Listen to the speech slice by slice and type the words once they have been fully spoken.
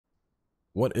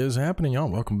What is happening, y'all?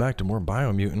 Welcome back to more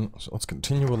Biomutant. So let's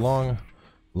continue along,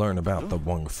 learn about the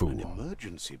Wung-Fu. An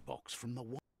emergency box from the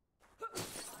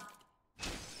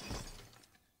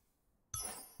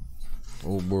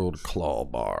Old world claw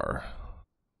bar.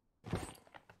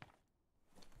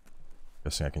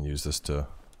 Guessing I can use this to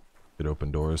get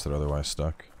open doors that are otherwise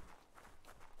stuck.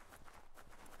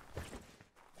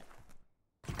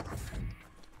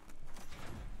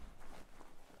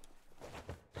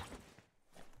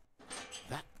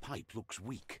 That pipe looks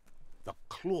weak. The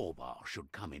claw bar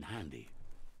should come in handy.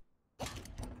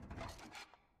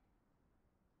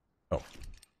 Oh,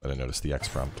 I didn't notice the X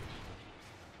prompt.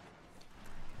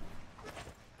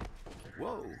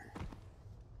 Whoa.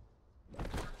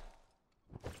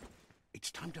 It's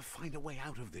time to find a way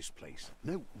out of this place.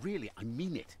 No, really, I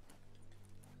mean it.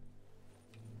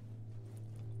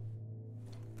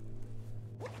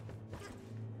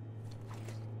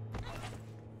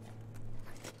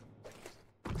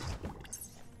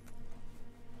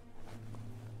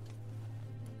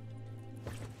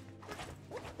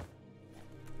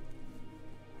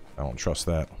 I don't trust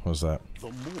that. What was that? The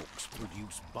morks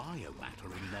produce biomatter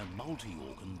in their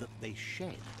multi-organ that they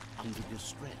shed under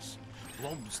distress.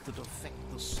 Blobs that affect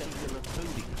the cellular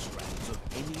coding strands of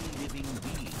any living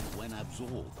being when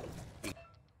absorbed.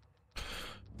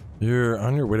 You're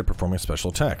on your way to performing a special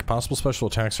attack. Possible special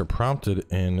attacks are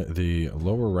prompted in the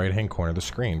lower right-hand corner of the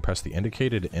screen. Press the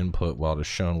indicated input while it is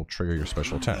shown will trigger your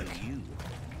special attack.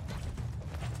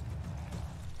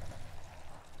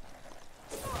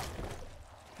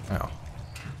 Ow.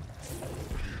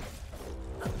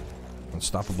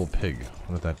 Unstoppable pig.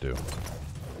 What did that do?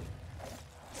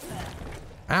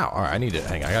 Ow! Alright, I need to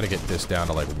hang on. I gotta get this down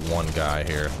to like one guy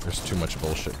here. There's too much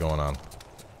bullshit going on.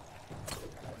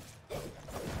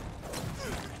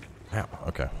 Ow.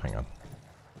 Okay, hang on.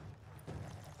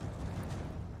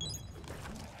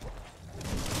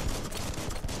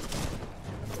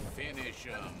 Finish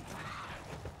him.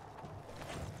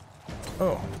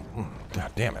 Oh.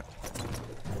 God damn it.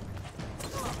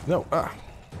 No,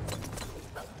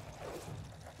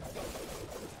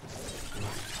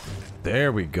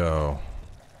 There we go.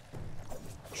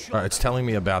 Alright, it's telling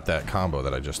me about that combo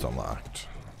that I just unlocked.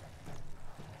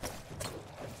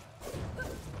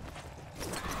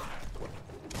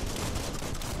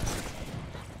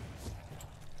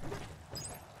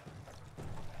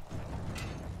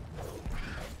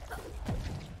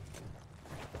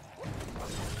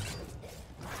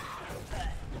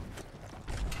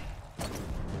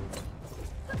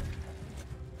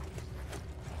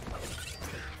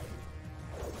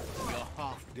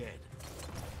 Dead.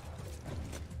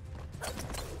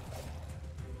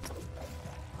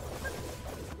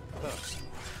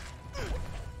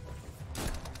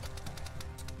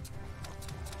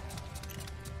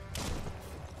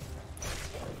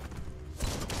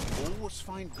 Always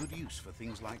find good use for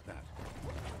things like that.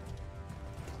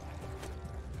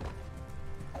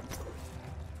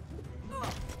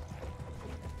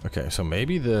 Okay, so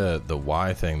maybe the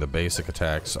Y thing, the basic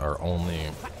attacks are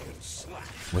only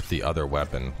with the other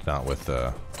weapon, not with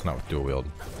dual wield.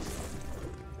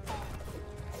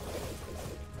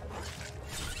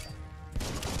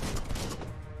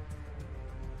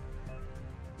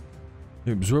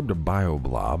 You absorbed a bio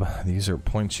blob. These are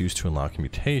points used to unlock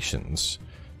mutations.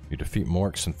 You defeat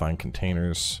morks and find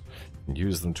containers and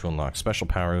use them to unlock special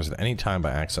powers at any time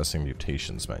by accessing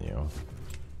mutations menu.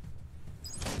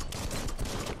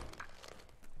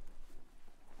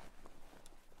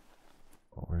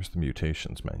 Where's the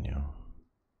mutations menu?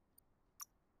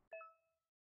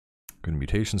 Go to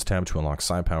mutations tab to unlock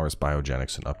psi powers,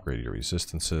 biogenics, and upgrade your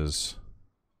resistances.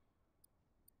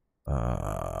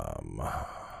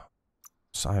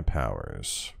 Psi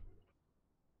powers.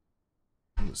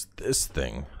 What is this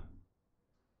thing?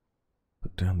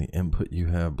 Put down the input you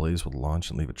have. Blaze will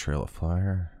launch and leave a trail of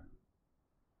fire.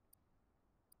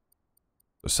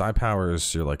 The psi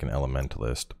powers, you're like an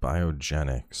elementalist.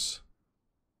 Biogenics.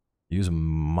 Use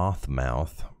moth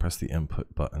mouth. Press the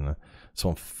input button. So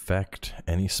infect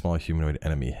any small humanoid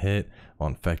enemy hit, while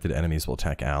infected enemies will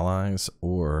attack allies,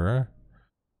 or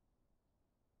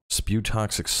spew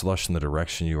toxic slush in the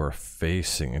direction you are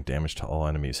facing and damage to all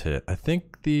enemies hit. I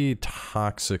think the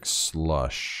toxic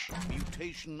slush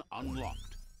Mutation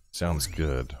unlocked. sounds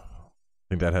good. I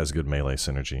think that has good melee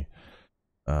synergy.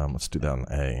 Let's do that on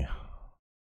A.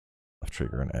 Left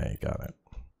trigger and A. Got it.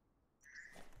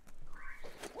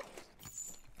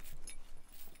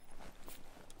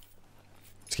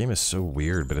 This game is so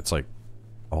weird, but it's like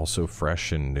also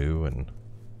fresh and new, and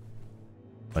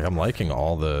like I'm liking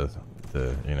all the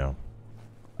you know,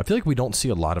 I feel like we don't see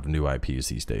a lot of new IPs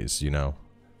these days, you know?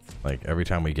 Like every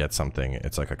time we get something,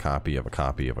 it's like a copy of a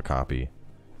copy of a copy.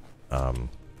 And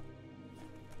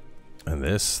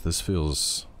this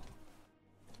feels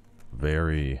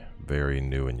very, very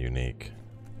new and unique.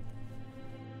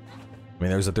 I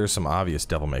mean, there's some obvious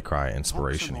Devil May Cry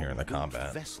inspiration here in the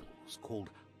combat. Vessels called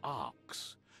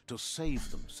arcs to save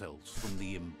themselves from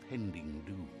the impending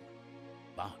doom.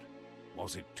 But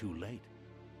was it too late?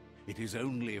 It is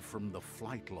only from the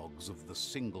flight logs of the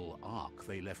single ark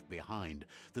they left behind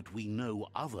that we know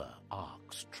other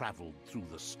arks traveled through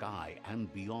the sky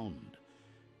and beyond.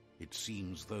 It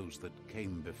seems those that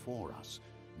came before us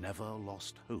never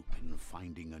lost hope in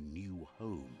finding a new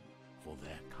home for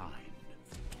their kind.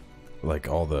 Like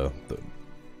all the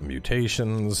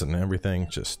mutations and everything,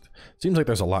 just seems like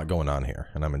there's a lot going on here,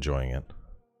 and I'm enjoying it.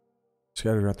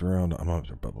 Scattered out the round, I'm up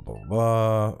to blah blah blah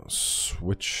blah.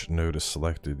 Switch node is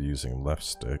selected using left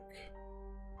stick.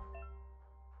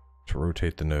 To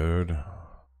rotate the node.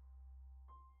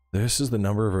 This is the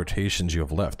number of rotations you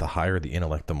have left. The higher the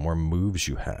intellect, the more moves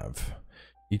you have.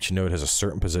 Each node has a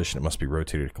certain position it must be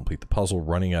rotated to complete the puzzle.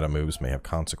 Running out of moves may have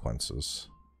consequences.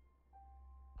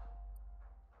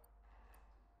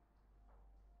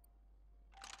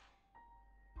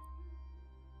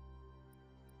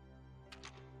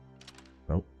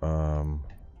 Nope.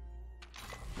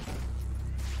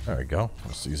 There we go.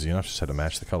 That's easy enough. Just had to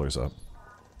match the colors up.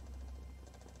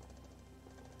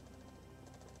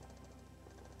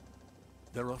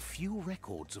 There are few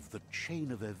records of the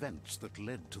chain of events that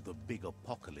led to the big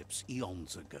apocalypse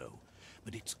eons ago,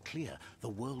 but it's clear the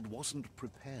world wasn't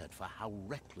prepared for how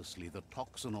recklessly the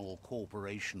Toxanol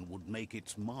Corporation would make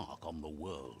its mark on the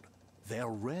world. Their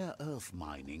rare earth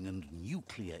mining and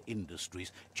nuclear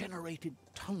industries generated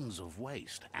tons of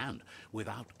waste, and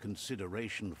without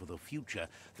consideration for the future,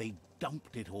 they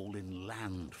dumped it all in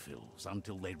landfills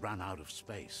until they ran out of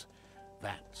space.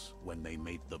 That's when they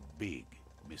made the big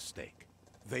mistake.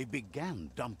 They began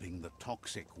dumping the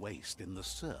toxic waste in the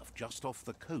surf just off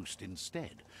the coast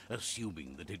instead,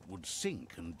 assuming that it would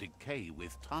sink and decay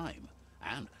with time.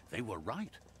 And they were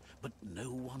right. But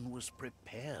no one was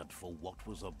prepared for what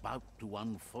was about to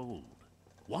unfold.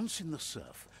 Once in the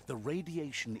surf, the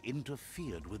radiation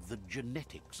interfered with the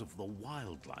genetics of the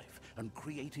wildlife and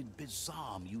created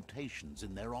bizarre mutations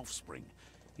in their offspring.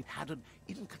 It had an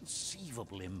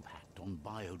inconceivable impact on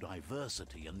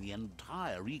biodiversity and the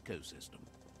entire ecosystem.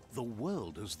 The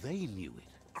world as they knew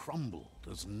it crumbled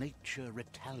as nature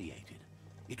retaliated.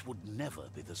 It would never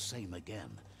be the same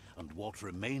again, and what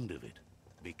remained of it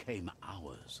became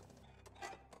ours.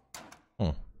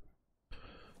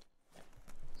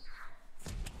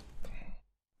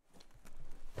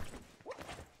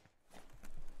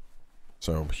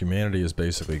 So humanity is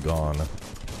basically gone.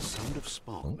 The sound of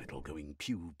spark metal going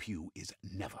pew pew is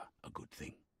never a good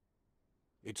thing.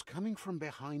 It's coming from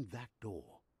behind that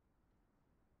door.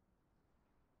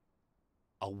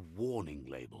 A warning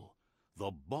label. The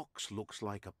box looks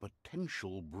like a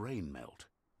potential brain melt.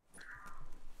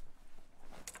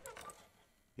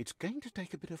 It's going to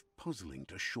take a bit of puzzling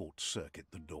to short-circuit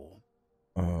the door.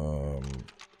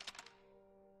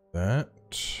 That...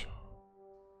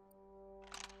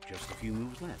 Just a few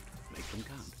moves left. Make them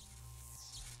count.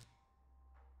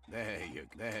 There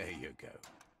you go.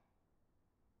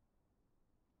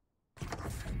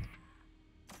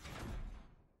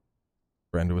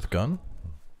 Friend with gun?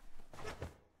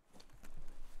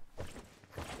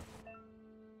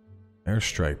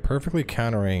 Airstrike. Perfectly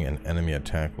countering an enemy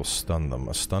attack will stun them.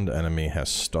 A stunned enemy has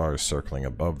stars circling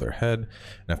above their head,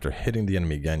 and after hitting the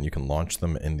enemy again, you can launch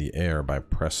them in the air by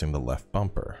pressing the left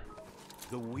bumper.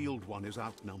 The wheeled one is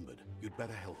outnumbered. You'd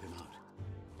better help him out.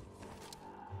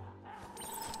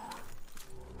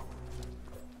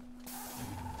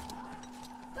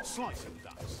 Slice and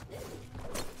dice.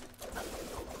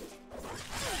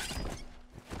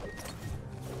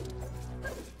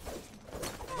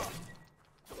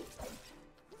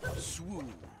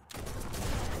 Swoon.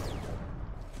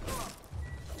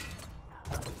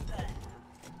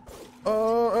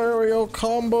 Aerial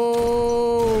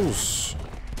combos!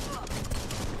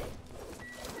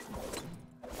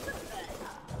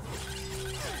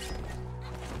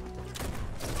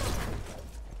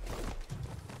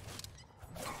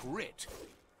 Crit.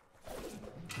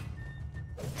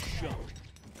 Show.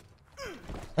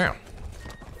 Ow.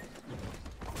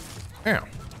 Ow.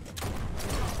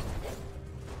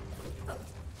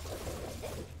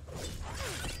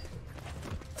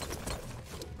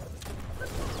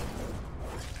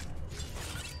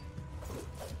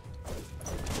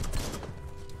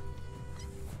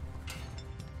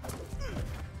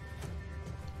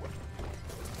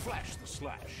 Flash the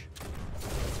slash.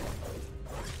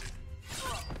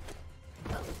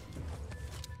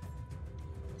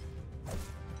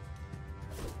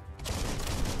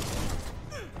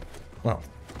 Oh.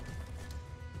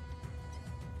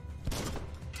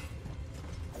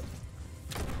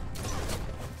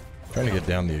 Trying to get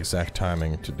down the exact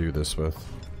timing to do this with.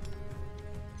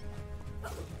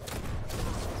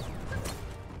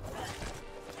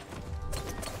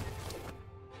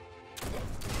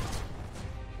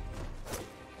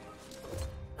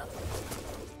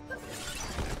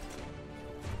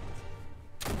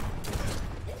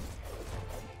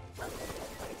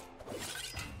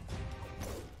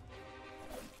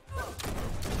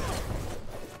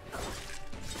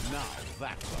 Now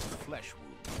that's a flesh wound.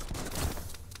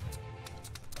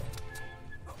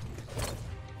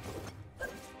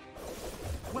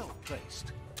 Well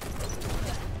placed.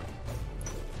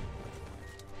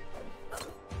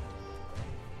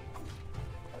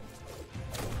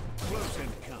 Close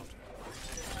encounter.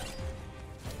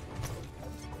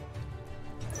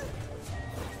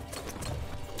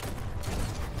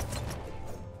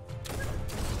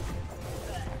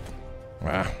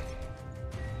 Ah.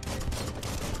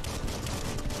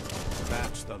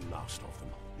 That's the last of them.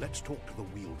 Let's talk to the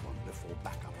wheeled one before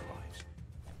backup arrives.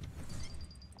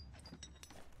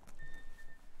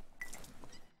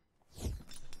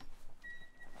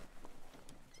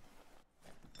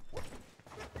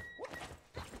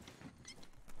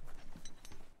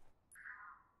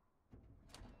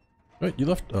 Wait, you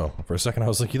left. Oh, for a second I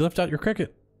was like, you left out your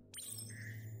cricket.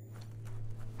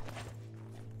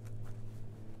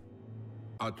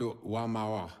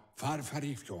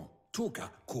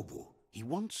 He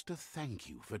wants to thank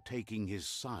you for taking his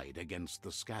side against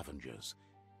the scavengers.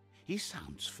 He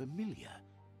sounds familiar.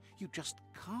 You just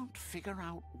can't figure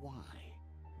out why.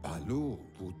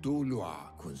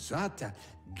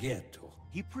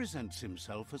 He presents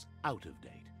himself as out of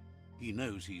date. He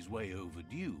knows he's way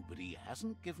overdue, but he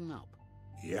hasn't given up.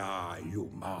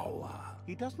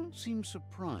 He doesn't seem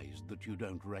surprised that you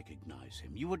don't recognize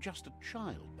him. You were just a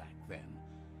child back then,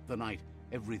 the night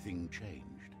everything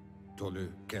changed.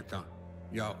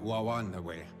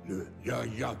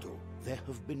 There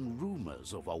have been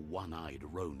rumors of a one-eyed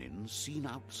Ronin seen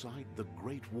outside the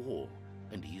Great Wall,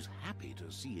 and he's happy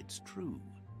to see it's true.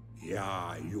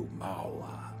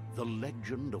 The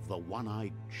legend of the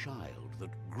one-eyed child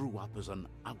that grew up as an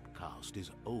outcast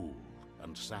is old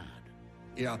and sad.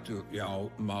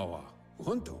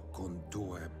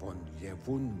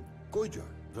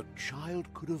 The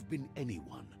child could have been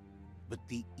anyone, but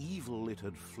the evil it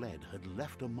had fled had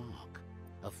left a mark,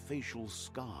 a facial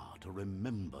scar to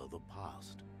remember the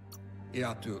past.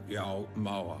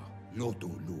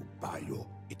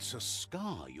 It's a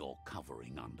scar you're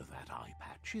covering under that eye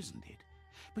patch, isn't it?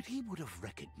 But he would have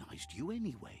recognized you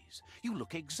anyways. You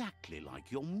look exactly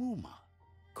like your Muma.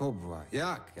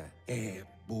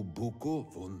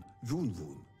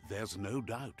 There's no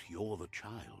doubt you're the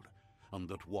child, and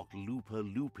that what Looper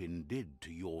Lupin did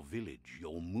to your village,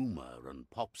 your Muma and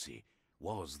Popsy,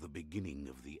 was the beginning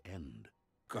of the end.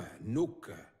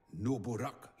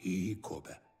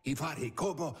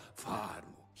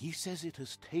 He says it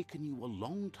has taken you a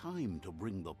long time to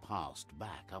bring the past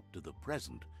back up to the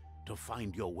present, to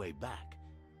find your way back,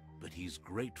 but he's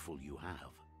grateful you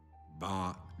have.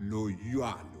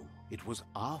 It was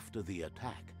after the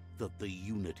attack that the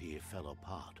unity fell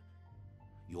apart.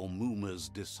 Your Muma's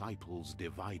disciples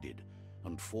divided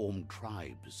and formed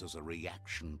tribes as a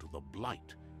reaction to the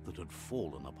blight that had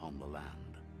fallen upon the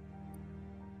land.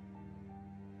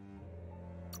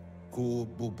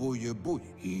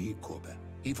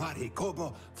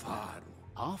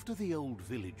 After the old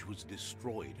village was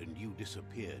destroyed and you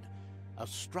disappeared, a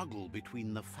struggle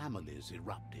between the families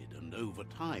erupted, and over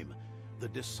time, the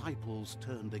disciples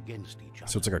turned against each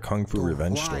other. So it's like a Kung Fu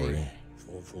revenge story.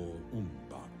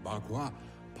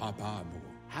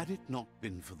 Had it not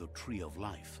been for the Tree of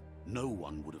Life, no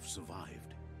one would have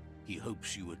survived. He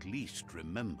hopes you at least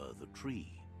remember the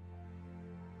tree.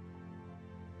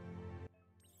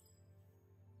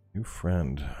 New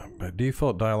friend. By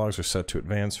default, dialogues are set to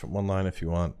advance from one line if you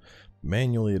want.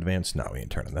 Manually advance. No, we ain't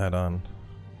turning that on.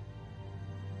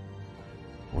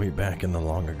 Way back in the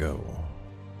long ago.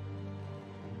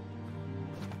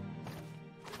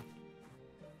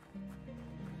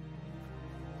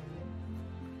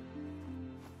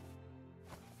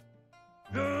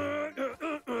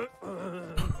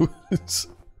 It's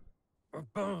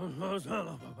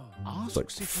like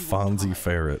Fonzie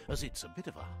Ferret. As it's a bit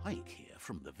of a hike here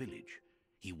from the village.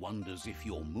 He wonders if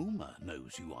your Muma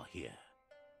knows you are here.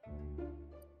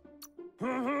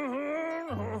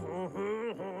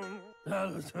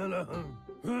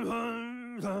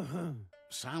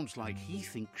 Sounds like he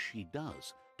thinks she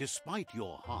does, despite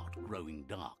your heart growing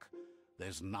dark.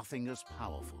 There's nothing as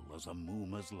powerful as a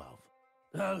Muma's love.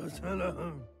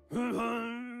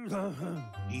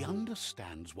 He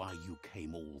understands why you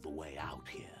came all the way out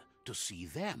here, to see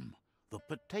them, the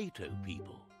potato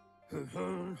people.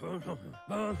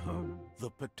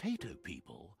 The potato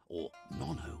people, or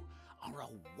Nono, are a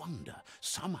wonder,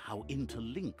 somehow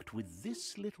interlinked with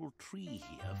this little tree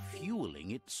here,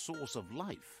 fueling its source of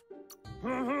life.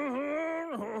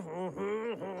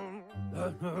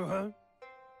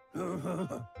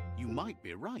 You might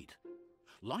be right.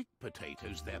 Like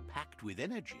potatoes, they're packed with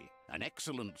energy, an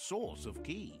excellent source of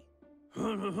ki.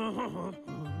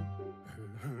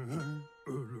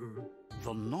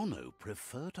 The Nono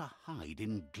prefer to hide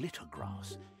in glitter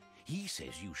grass. He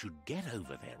says you should get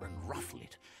over there and ruffle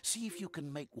it. See if you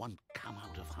can make one come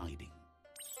out of hiding.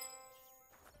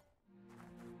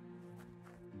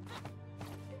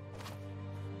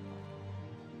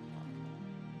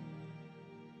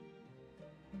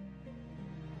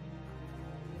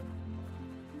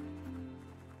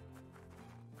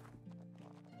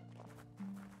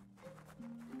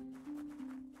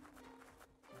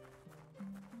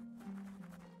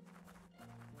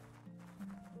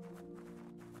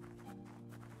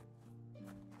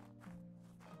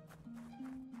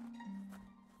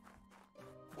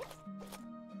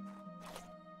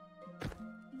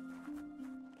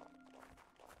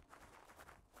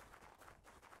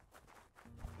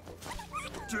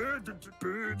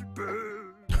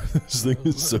 This thing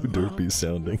is so derpy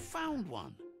sounding. Found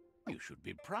one. You should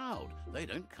be proud. They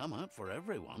don't come out for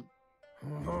everyone.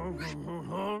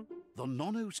 The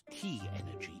Nono's ki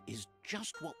energy is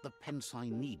just what the Pensai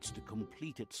needs to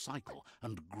complete its cycle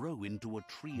and grow into a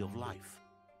tree of life.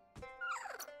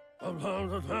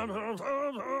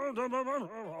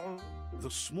 The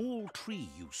small tree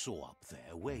you saw up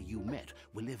there where you met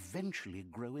will eventually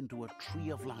grow into a tree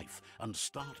of life and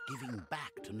start giving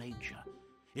back to nature.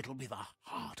 It'll be the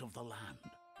heart of the land.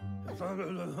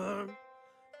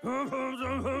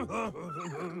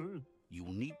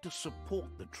 You'll need to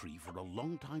support the tree for a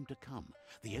long time to come.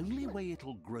 The only way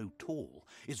it'll grow tall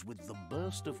is with the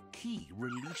burst of ki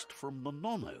released from the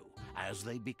Nono as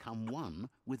they become one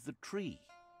with the tree.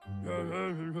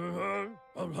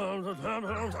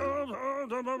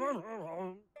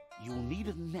 You'll need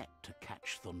a net to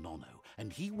catch the Nono,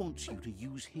 and he wants you to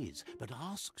use his, but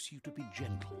asks you to be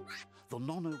gentle. The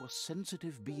Nono are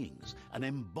sensitive beings, an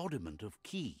embodiment of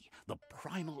ki, the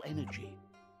primal energy.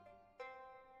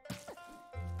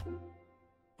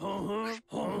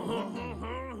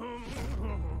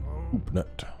 Oop,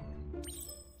 nut.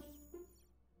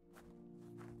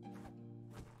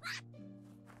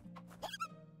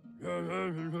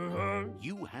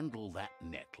 You handle that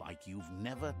net like you've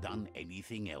never done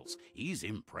anything else. He's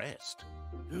impressed.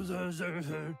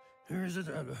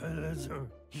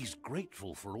 He's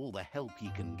grateful for all the help he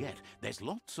can get. There's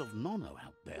lots of Nono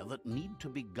out there that need to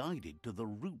be guided to the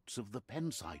roots of the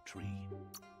Pensai tree.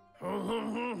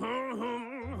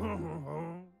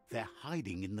 They're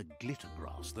hiding in the glitter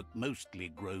grass that mostly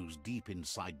grows deep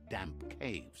inside damp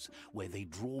caves, where they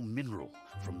draw mineral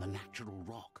from the natural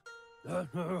rock.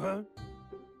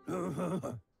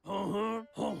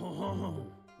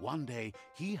 One day,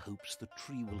 he hopes the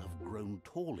tree will have grown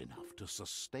tall enough to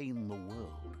sustain the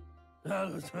world.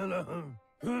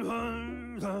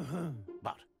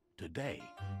 But today,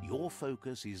 your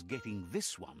focus is getting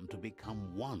this one to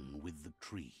become one with the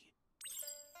tree.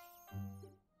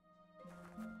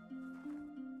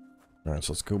 Alright,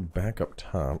 so let's go back up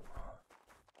top.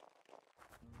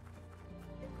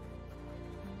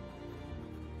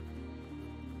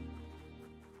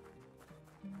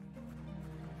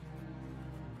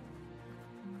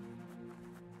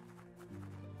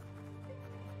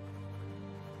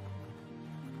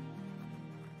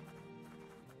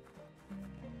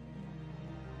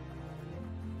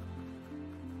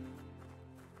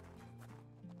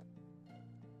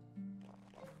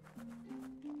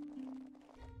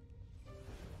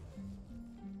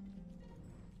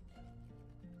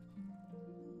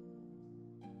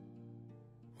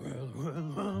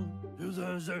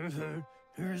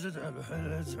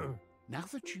 Now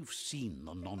that you've seen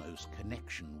the Nono's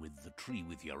connection with the tree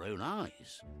with your own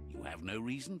eyes, you have no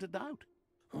reason to doubt.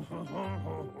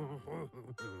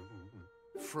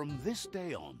 From this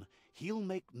day on, he'll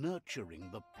make nurturing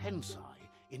the Pensai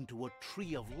into a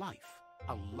tree of life,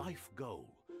 a life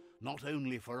goal, not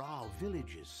only for our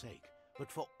village's sake,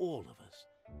 but for all of us,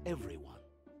 everyone.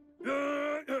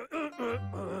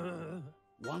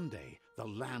 One day, the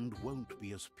land won't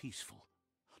be as peaceful.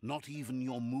 Not even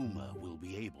your Muma will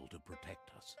be able to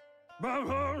protect us.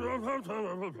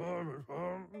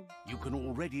 You can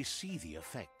already see the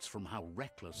effects from how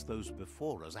reckless those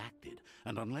before us acted,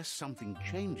 and unless something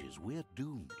changes, we're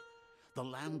doomed. the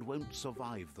land won't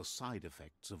survive the side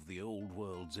effects of the old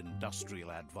world's industrial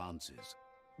advances.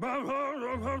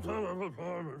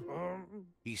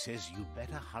 He says you'd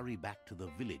better hurry back to the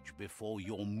village before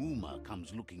your Mooma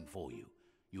comes looking for you.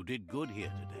 You did good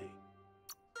here today.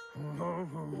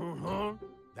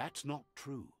 That's not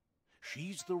true.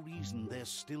 She's the reason there's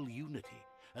still unity,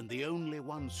 and the only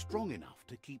one strong enough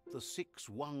to keep the 6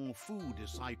 Wung-Fu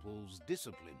disciples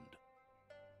disciplined.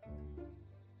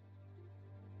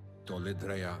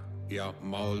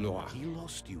 He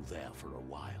lost you there for a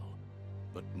while,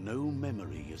 but no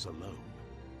memory is alone.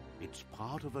 It's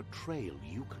part of a trail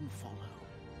you can follow.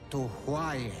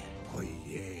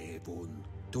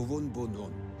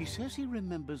 He says he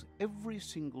remembers every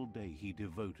single day he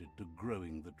devoted to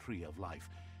growing the Tree of Life,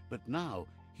 but now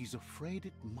he's afraid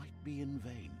it might be in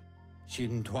vain.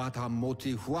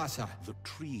 The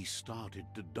tree started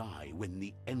to die when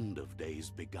the end of days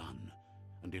begun,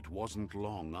 and it wasn't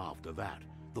long after that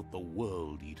that the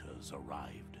World Eaters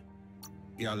arrived.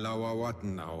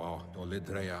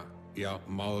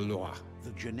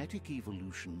 The genetic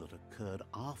evolution that occurred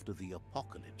after the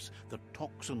apocalypse the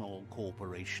Toxinol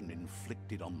Corporation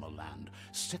inflicted on the land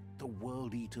set the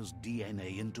World Eaters'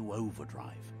 DNA into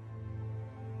overdrive.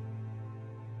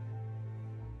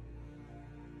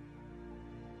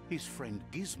 His friend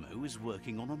Gizmo is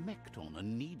working on a Mekton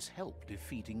and needs help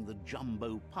defeating the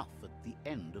Jumbo Puff at the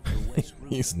end of the West Route.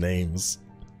 These names.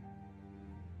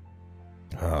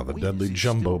 Ah, the Whiz deadly is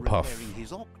Jumbo still Puff. repairing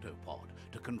his octopod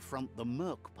to confront the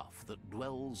Merc Puff that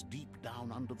dwells deep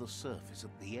down under the surface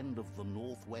at the end of the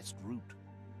Northwest Route.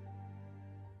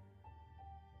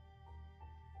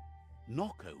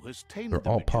 Nocco has tamed They're the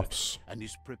all Majute puffs. and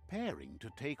is preparing to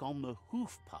take on the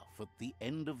Hoof Puff at the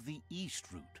end of the East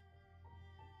Route.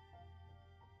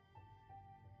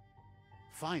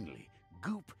 Finally,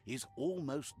 Goop is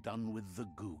almost done with the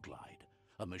Goo Glide,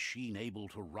 a machine able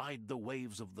to ride the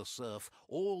waves of the surf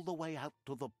all the way out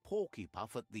to the Porky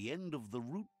Puff at the end of the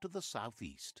route to the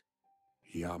southeast.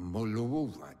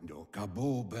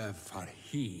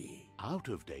 Out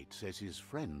of Date says his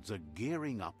friends are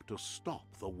gearing up to stop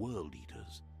the World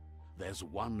Eaters. There's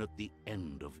one at the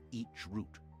end of each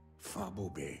route.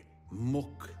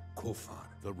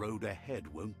 The road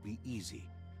ahead won't be easy,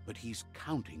 but he's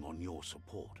counting on your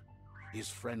support. His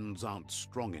friends aren't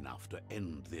strong enough to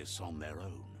end this on their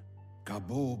own.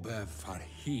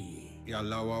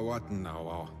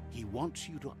 He wants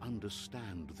you to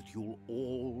understand that you'll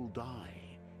all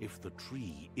die if the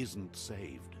tree isn't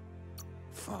saved.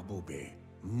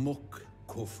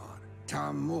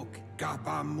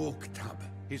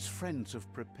 His friends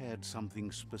have prepared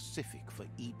something specific for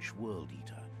each World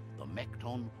Eater. The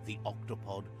Mekton, the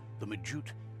Octopod, the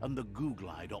Majute, and the Goo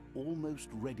Glide are almost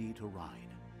ready to ride.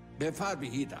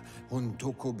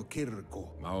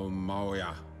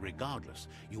 Regardless,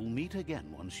 you'll meet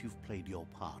again once you've played your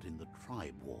part in the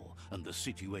tribe war and the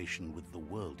situation with the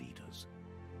World Eaters.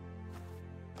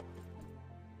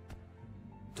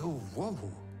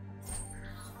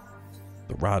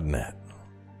 The rod net.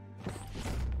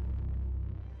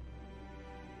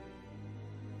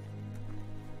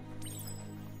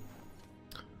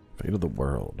 Fate of the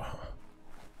world.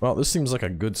 Well, this seems like a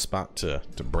good spot to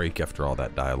break after all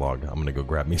that dialogue. I'm gonna go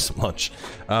grab me some lunch.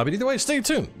 But either way, stay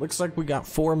tuned. Looks like we got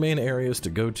 4 main areas to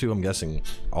go to. I'm guessing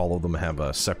all of them have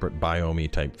a separate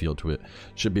biome type feel to it.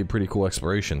 Should be a pretty cool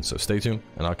exploration, so stay tuned,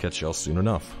 and I'll catch y'all soon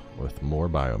enough with more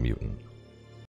Biomutant.